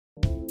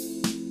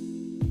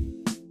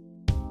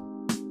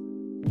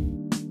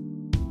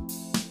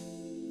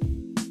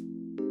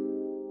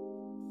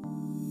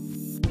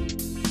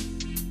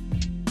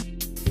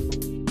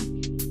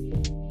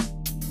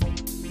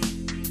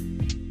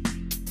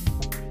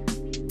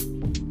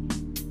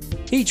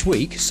Each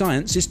week,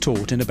 science is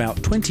taught in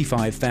about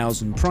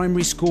 25,000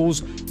 primary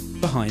schools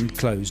behind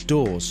closed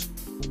doors.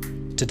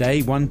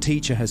 Today, one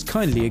teacher has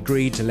kindly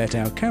agreed to let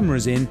our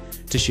cameras in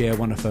to share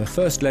one of her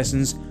first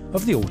lessons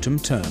of the autumn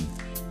term.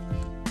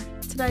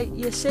 Today,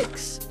 Year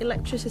 6,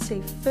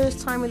 electricity, first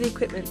time with the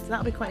equipment,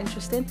 that'll be quite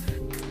interesting.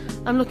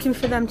 I'm looking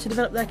for them to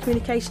develop their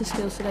communication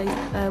skills today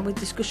with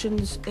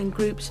discussions in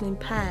groups and in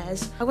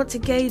pairs. I want to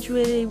gauge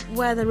really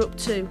where they're up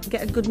to,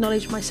 get a good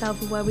knowledge myself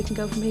of where we can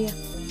go from here.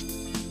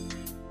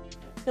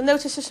 You'll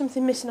notice there's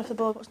something missing off the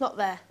board. What's not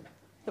there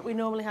that we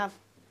normally have?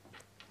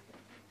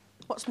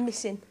 What's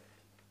missing?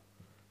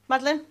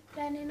 Madeline?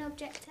 Learning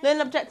objective.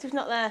 Learning objective's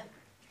not there.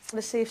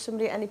 Let's see if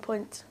somebody at any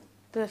point,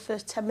 the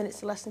first 10 minutes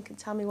of the lesson, can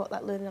tell me what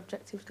that learning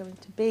objective is going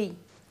to be.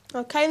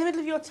 OK, in the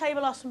middle of your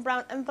table are some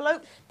brown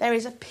envelopes. There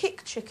is a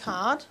picture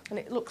card, and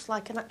it looks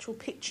like an actual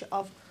picture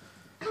of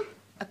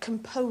a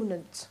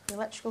component, an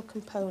electrical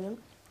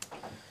component.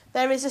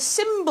 There is a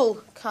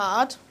symbol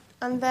card,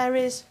 and there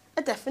is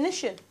a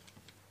definition.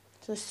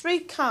 So there's 3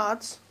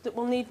 cards that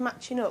will need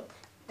matching up.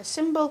 A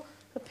symbol,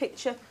 a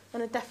picture,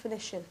 and a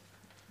definition.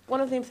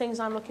 One of the things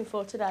I'm looking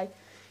for today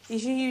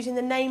is you using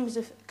the names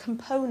of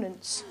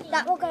components.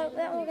 That will go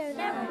there.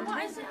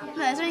 What is it? No,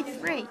 there's only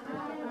 3.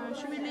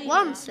 Should we leave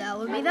One cell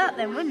would be that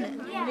then, wouldn't it?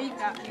 Yeah. Leave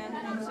that and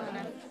then sort of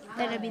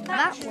Then it'd be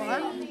that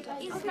one.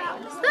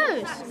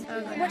 Those.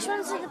 Which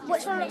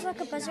one looks like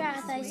a buzzer out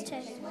of those 2?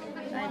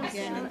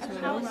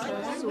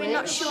 We're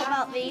not sure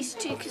about these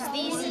 2 because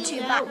these are 2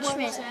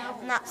 batteries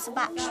and that's a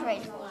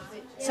battery.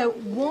 So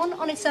 1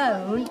 on its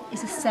own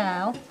is a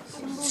cell,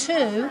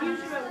 2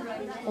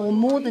 or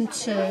more than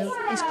 2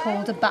 is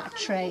called a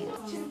battery.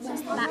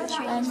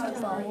 Battery and the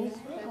bulb.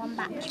 1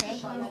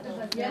 battery.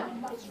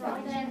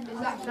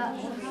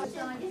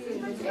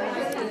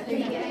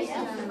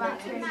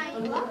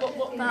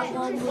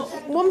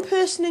 One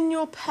person in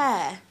your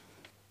pair,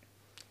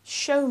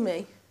 show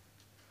me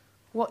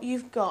what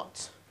you've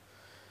got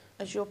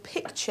as your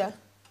picture,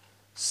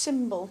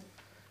 symbol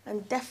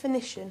and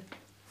definition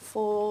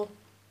for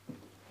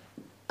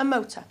a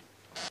motor.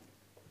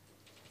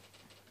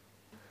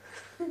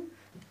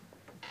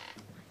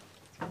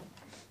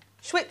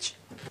 Switch.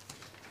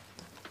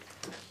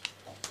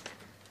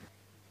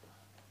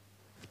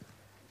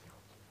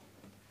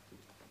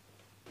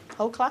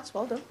 Whole class,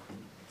 well done.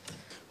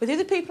 With the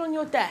other people on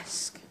your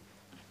desk,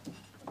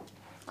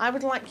 I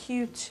would like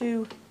you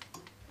to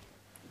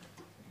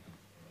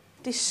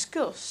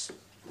discuss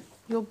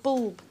your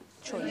bulb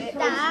choice.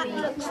 That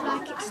looks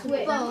like it's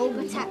the bulb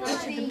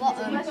attached to the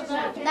bottom.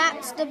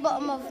 That's the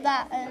bottom of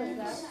that and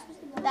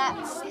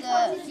that's the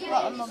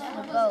bottom of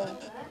the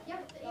bulb.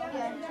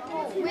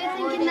 We're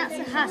thinking that's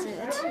a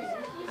hazard.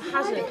 A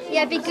hazard?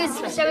 Yeah, because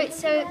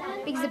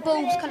the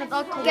bulb's kind of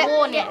like a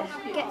warning.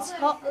 It gets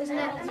hot, doesn't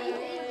it?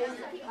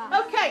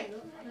 Okay.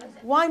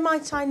 Why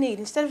might I need,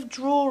 instead of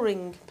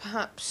drawing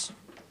perhaps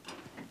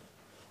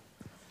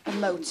a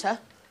motor,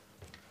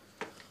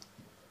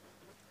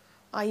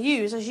 I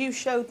use, as you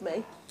showed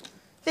me,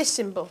 this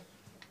symbol.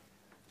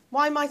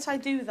 Why might I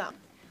do that?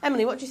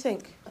 Emily, what do you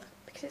think?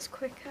 Because it's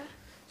quicker.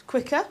 It's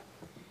quicker.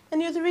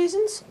 Any other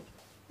reasons?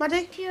 Maddie?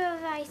 If you were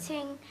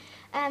writing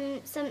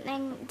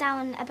something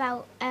down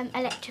about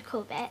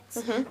electrical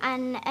bits,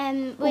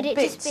 and would it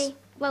bits? just be,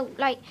 well,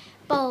 like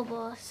bulb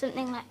or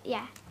something like,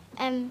 yeah,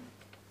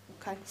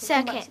 okay.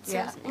 circuits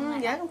or something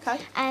like yeah, that? okay.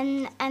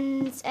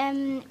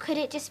 And could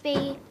it just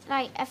be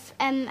like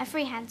a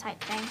freehand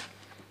type thing?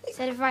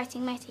 Instead of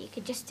writing motor, you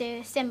could just do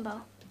a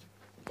symbol.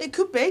 It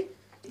could be.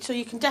 So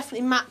you can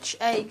definitely match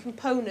a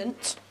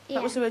component, that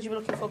Yeah. was the word you were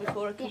looking for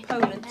before, a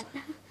component,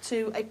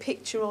 to a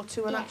picture or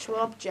to an actual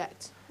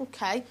object.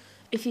 Okay.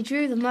 If you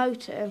drew the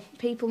motor,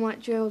 people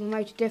might draw the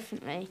motor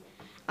differently,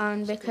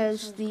 and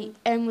because the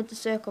M with the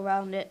circle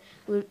around it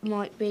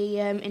might be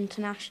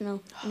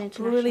international, an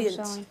international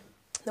Brilliant. sign.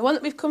 The one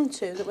that we've come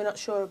to that we're not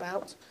sure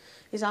about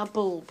is our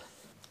bulb.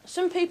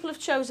 Some people have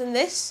chosen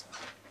this.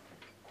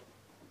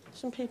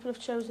 Some people have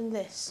chosen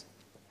this.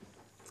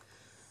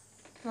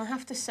 And I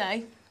have to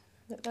say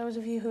that those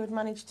of you who had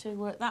managed to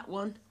work that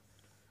one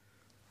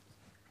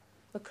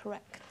were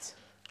correct.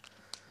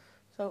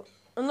 So,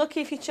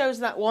 unlucky if you chose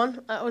that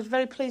one. I was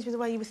very pleased with the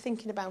way you were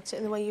thinking about it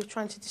and the way you were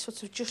trying to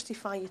sort of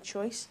justify your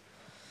choice.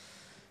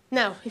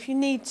 Now, if you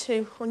need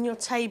to, on your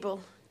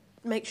table,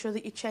 make sure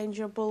that you change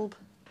your bulb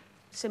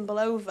symbol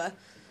over.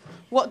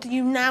 What do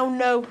you now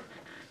know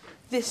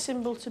this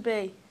symbol to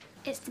be?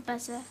 It's the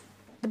buzzer.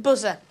 The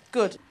buzzer.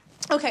 Good.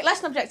 OK,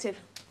 lesson objective.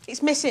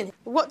 It's missing.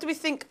 What do we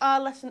think our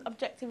lesson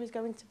objective is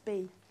going to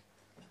be?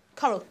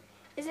 Coral?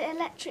 Is it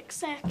electric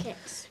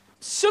circuits?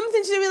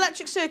 Something to do with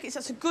electric circuits.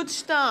 That's a good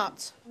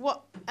start.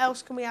 What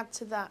else can we add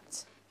to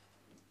that?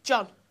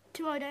 John?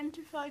 To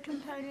identify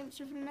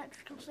components of an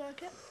electrical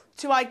circuit.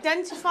 To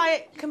identify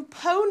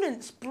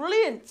components.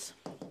 Brilliant.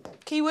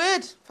 Key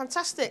word.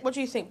 Fantastic. What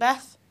do you think,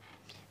 Beth?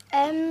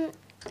 And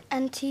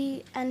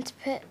to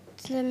put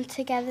them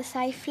together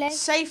safely.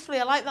 Safely.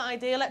 I like that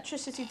idea.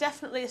 Electricity,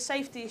 definitely a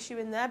safety issue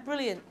in there.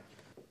 Brilliant.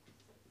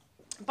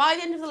 By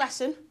the end of the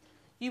lesson,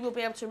 you will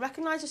be able to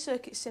recognise a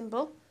circuit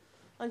symbol,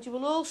 and you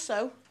will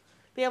also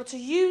be able to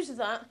use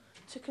that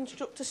to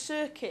construct a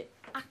circuit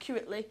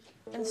accurately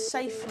and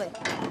safely.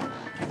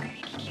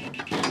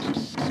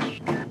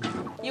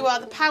 You are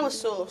the power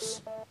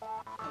source.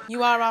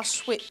 You are our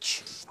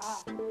switch.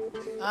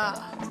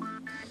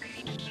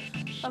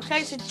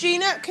 Okay, so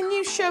Gina, can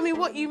you show me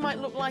what you might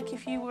look like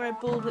if you were a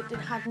bulb that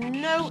had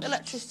no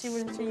electricity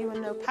running through you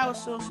and no power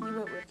source and you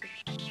weren't working?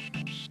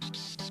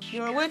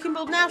 You're a working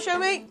bulb now, show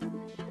me.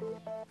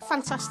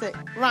 Fantastic.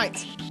 Right,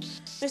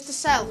 Mr.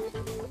 Cell,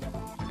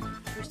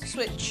 Mr.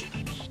 Switch,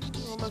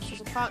 almost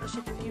as a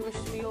partnership if you wish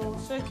for your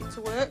circuit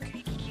to work,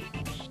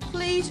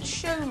 please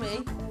show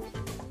me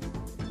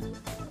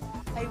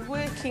a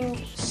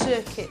working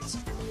circuit,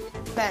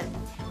 Ben.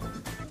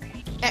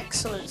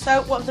 Excellent.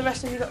 So what have the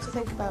rest of you got to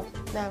think about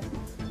now?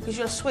 Because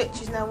your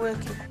switch is now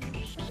working.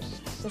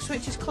 Your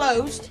switch is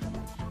closed.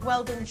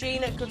 Well done,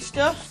 Gina. Good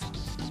stuff.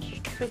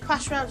 We've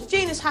passed round to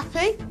Gina's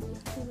happy.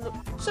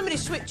 Somebody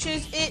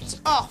switches it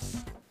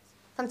off.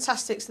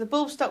 Fantastic. So the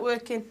bulb stopped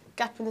working,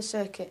 gap in the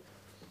circuit.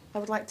 I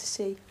would like to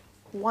see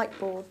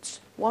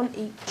whiteboards, one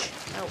each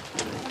out.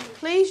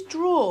 Please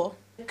draw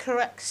the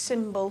correct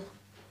symbol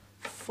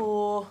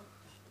for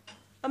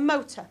a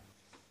motor.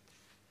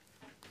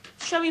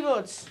 Show me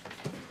boards.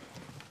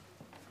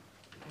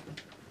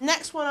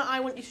 Next one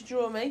I want you to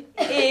draw me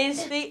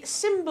is the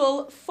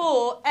symbol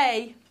for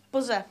a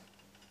buzzer.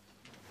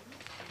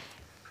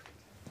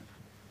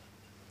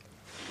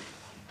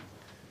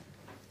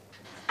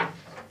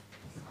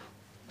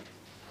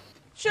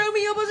 Show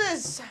me your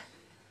buzzers.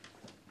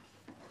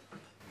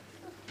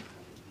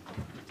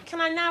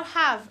 Can I now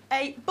have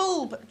a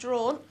bulb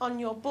drawn on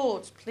your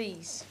boards,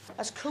 please?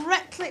 As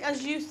correctly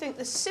as you think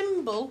the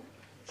symbol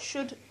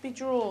should be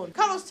drawn.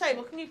 Carol's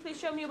table, can you please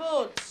show me your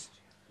boards?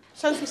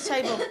 Sophie's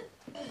table.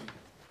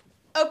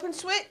 Open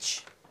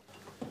switch.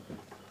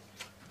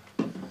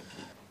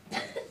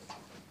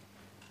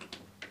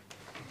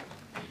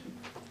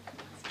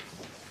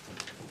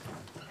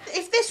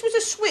 If this was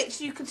a switch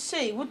you could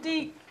see, would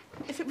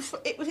if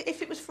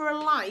it was for a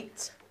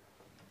light,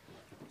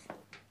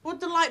 would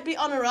the light be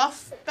on or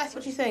off? Beth,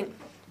 what do you think?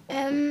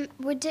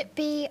 Would it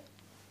be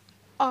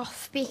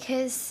off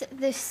because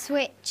the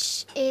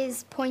switch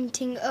is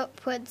pointing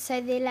upwards,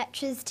 so the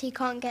electricity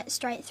can't get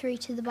straight through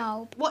to the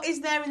bulb? What is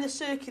there in the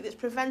circuit that's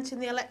preventing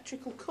the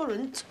electrical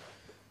current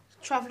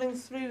travelling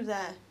through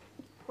there?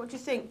 What do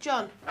you think,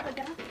 John? A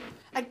gap.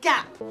 A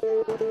gap.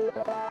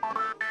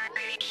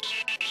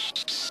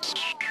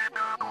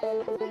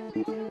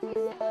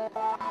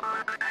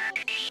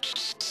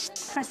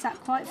 Press that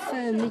quite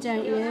firmly,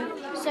 don't you?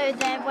 So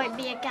there won't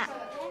be a gap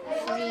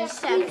for the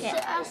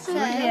circuit.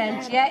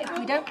 Brilliant. Yeah, if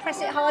you don't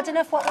press it hard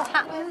enough, what will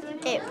happen?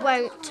 It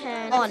won't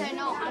turn on.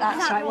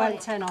 That's right, it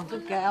won't turn on.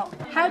 Good girl.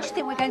 How do you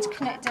think we're going to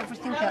connect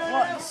everything at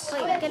once?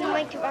 We're going to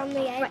make it around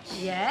the edge.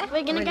 Yeah.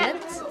 We're going to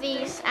get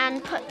these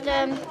and put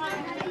them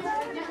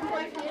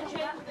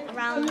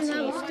around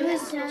the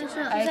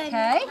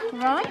Okay,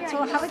 right,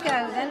 so we'll have a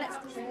go then.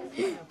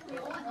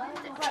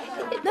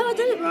 No, I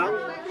did it wrong.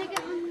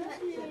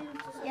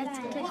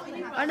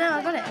 Oh no,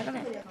 I got it.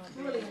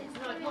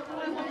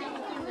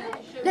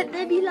 Let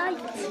there be light.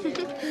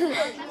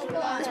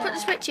 Let's put the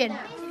switch in.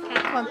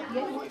 Come on.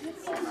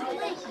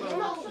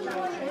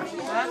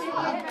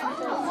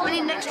 We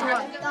need an extra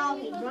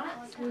one.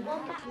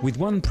 With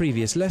one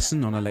previous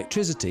lesson on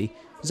electricity,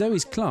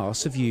 Zoe's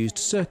class have used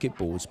circuit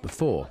boards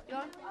before.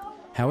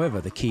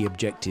 However, the key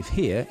objective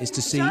here is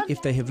to see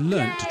if they have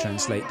learnt to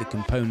translate the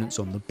components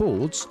on the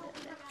boards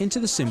into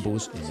the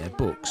symbols in their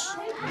books.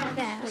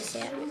 Yeah, I see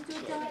it.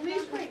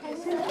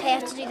 Okay, I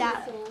have to do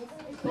that.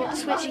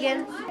 Switch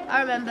again. I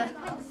remember.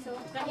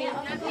 That's meant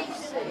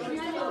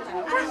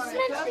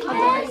to be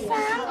there, Sam,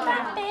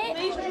 that bit.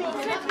 It's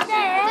meant to be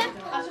there.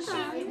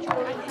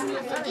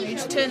 You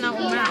just turn that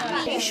one round.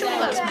 Are you sure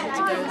that's meant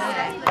to go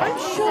there? I'm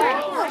sure.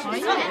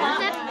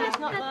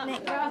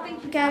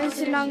 Goes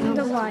along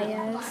the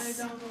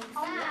wires,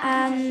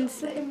 and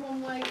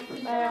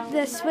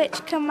the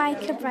switch can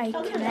make a break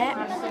in it.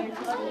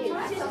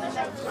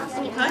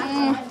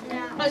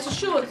 Right, so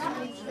short.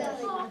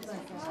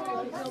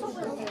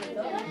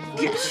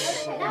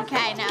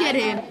 Okay, now. Get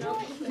in.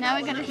 Now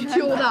we're going to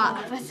Secure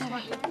that.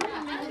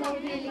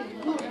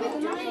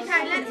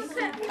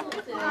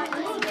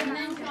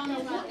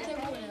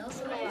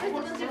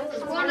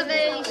 One of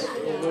these.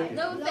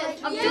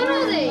 I've done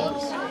all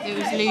these. It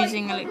was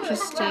losing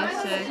electricity,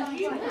 so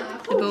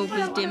the bulb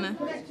was dimmer.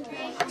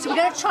 So we're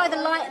going to try the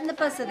light and the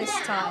buzzer this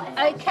time.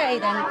 Okay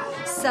then.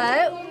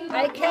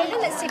 Okay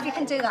then, let's see if you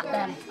can do that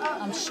then.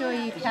 I'm sure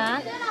you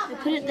can. We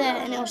put it there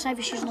and it'll save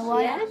us using the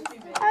wire.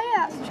 Oh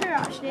yeah, that's true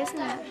actually, isn't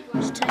it?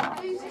 Just take.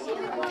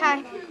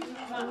 Okay.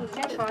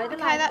 Try the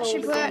Okay, that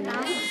should work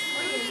now.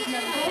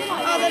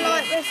 Oh, the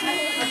light was.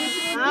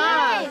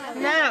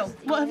 Now,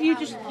 what have you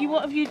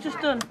just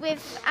done?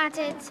 We've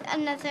added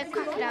another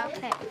crocodile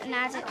clip and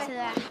added to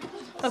that.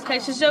 Okay,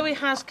 so Zoe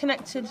has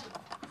connected.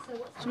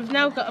 So we've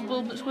now got a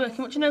bulb that's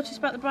working. What do you notice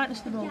about the brightness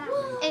of the bulb?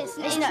 It's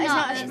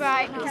not as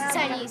bright because it's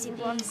only using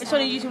one. It's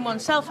only using one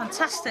cell.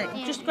 Fantastic.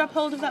 Yeah. Just grab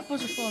hold of that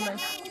buzzer for me.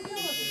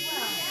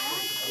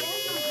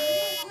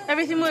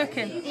 Everything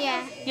working?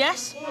 Yeah.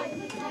 Yes?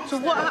 So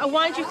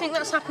why do you think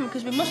that's happened?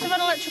 Because we must have had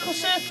an electrical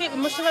circuit, we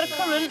must have had a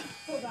current.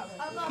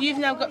 You've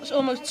now got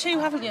almost two,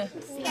 haven't you?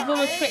 You've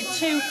almost created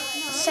two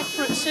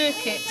separate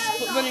circuits,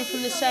 but running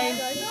from the same.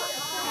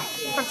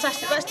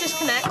 Fantastic. Let's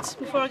disconnect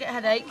before I get a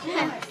headache.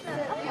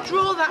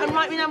 Draw that and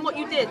write me down what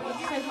you did. We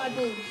had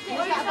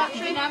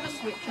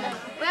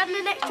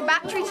an extra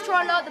battery to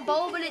try and light the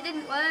bulb, but it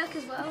didn't work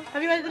as well.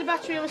 Have you added the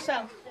battery or a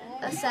cell?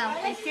 A cell.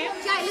 Thank you.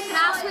 Jay, look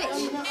at our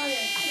switch.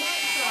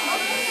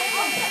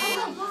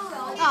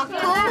 Oh,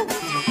 cool.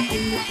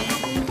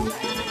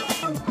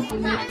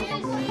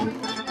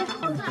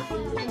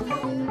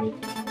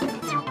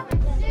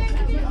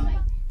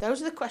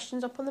 Those are the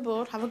questions up on the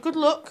board. Have a good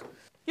look.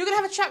 You're going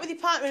to have a chat with your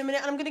partner in a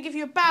minute, and I'm going to give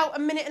you about a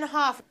minute and a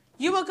half.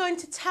 You are going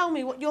to tell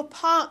me what your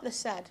partner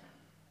said.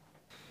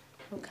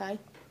 Okay.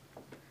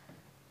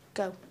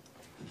 Go.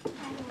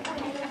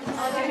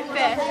 I'll do it first,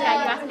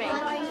 yeah, you ask me.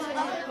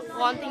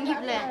 One thing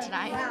you've learned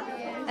tonight,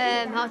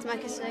 how to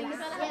make a circuit.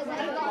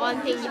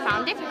 One thing you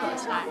found difficult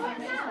tonight.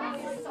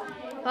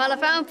 Well, I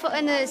found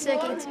putting a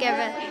circuit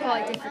together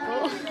quite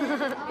difficult.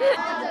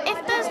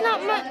 If there's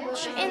not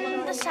much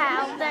in the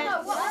cell,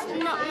 there's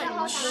not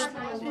much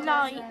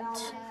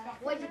light.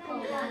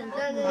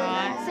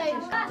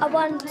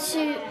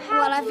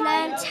 I've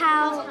learned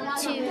how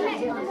to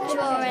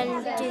draw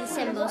and do the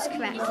symbols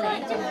correctly.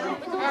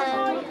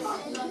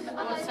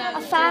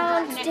 I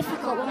found it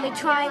difficult when we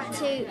tried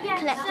to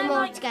collect them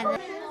all together.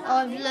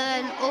 I've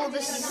learned all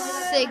the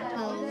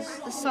signals,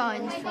 the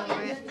signs for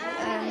it,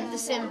 the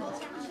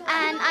symbols.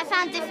 And I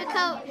found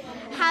difficult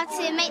how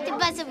to make the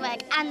buzzer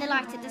work and the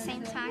light at the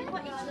same time.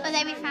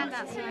 Although we found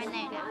out, so I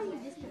know now.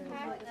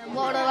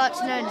 What would I like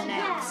to know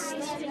next?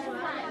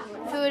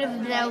 If we would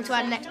have been able to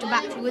add an extra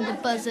battery with the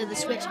buzzer, the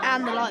switch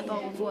and the light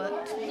bulb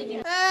worked.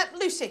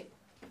 Lucy.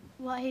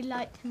 What he'd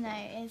like to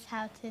know is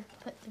how to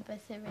put the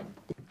buzzer in.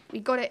 We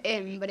got it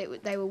in, but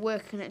they were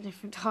working at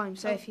different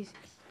times. So if you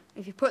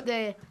put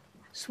the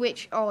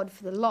switch on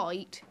for the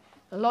light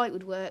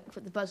would work,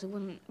 but the buzzer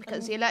wouldn't,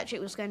 because the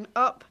electric was going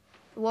up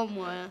the one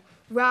wire,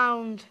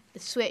 round the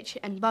switch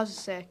and buzzer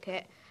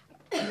circuit,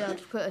 and then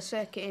to put a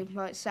circuit in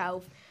by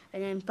itself,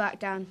 and then back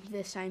down to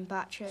the same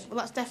battery. Well,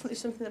 that's definitely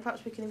something that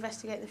perhaps we can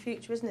investigate in the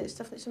future, isn't it? It's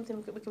definitely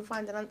something we can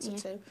find an answer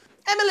to.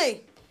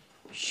 Emily!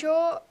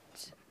 Short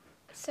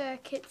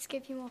circuits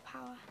give you more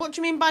power. What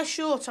do you mean by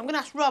shorter? I'm going to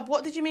ask Rob.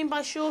 What did you mean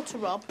by shorter,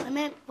 Rob? I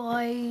meant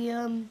by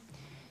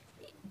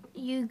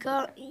you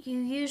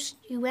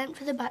went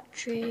for the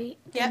battery,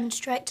 then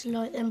straight to the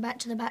light, then back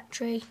to the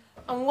battery.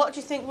 And what do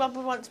you think Rob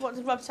wants? What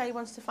did Rob say he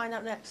wants to find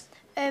out next?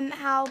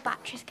 How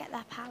batteries get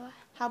their power.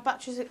 How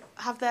batteries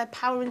have their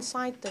power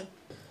inside them.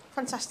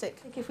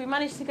 Fantastic. If we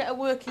manage to get a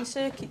working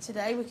circuit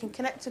today, we can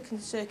connect a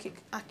circuit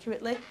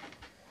accurately.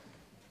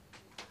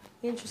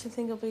 The interesting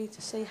thing will be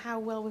to see how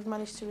well we've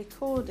managed to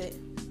record it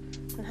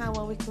and how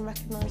well we can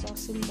recognise our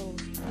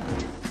symbols.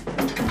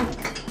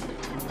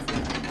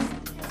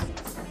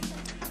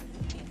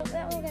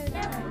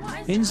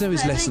 In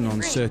Zoe's lesson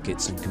on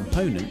circuits and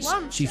components,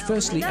 she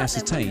firstly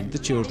ascertained the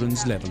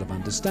children's level of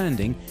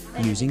understanding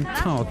using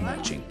card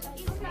matching.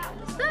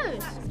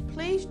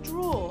 Please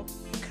draw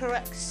the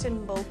correct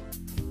symbol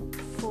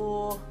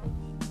for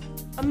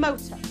a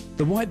motor.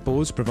 The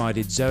whiteboards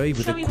provided Zoe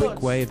with Show a me quick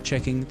yours. way of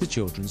checking the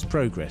children's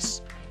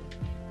progress.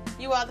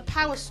 You are the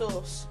power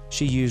source.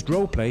 She used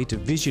roleplay to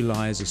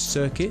visualise a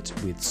circuit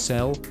with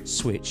cell,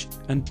 switch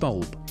and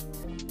bulb.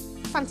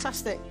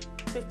 Fantastic.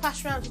 We've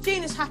passed round to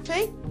Gina's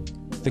happy.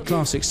 The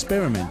class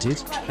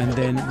experimented and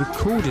then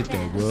recorded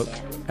their work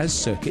as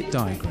circuit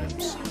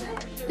diagrams.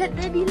 Let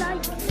there be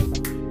light.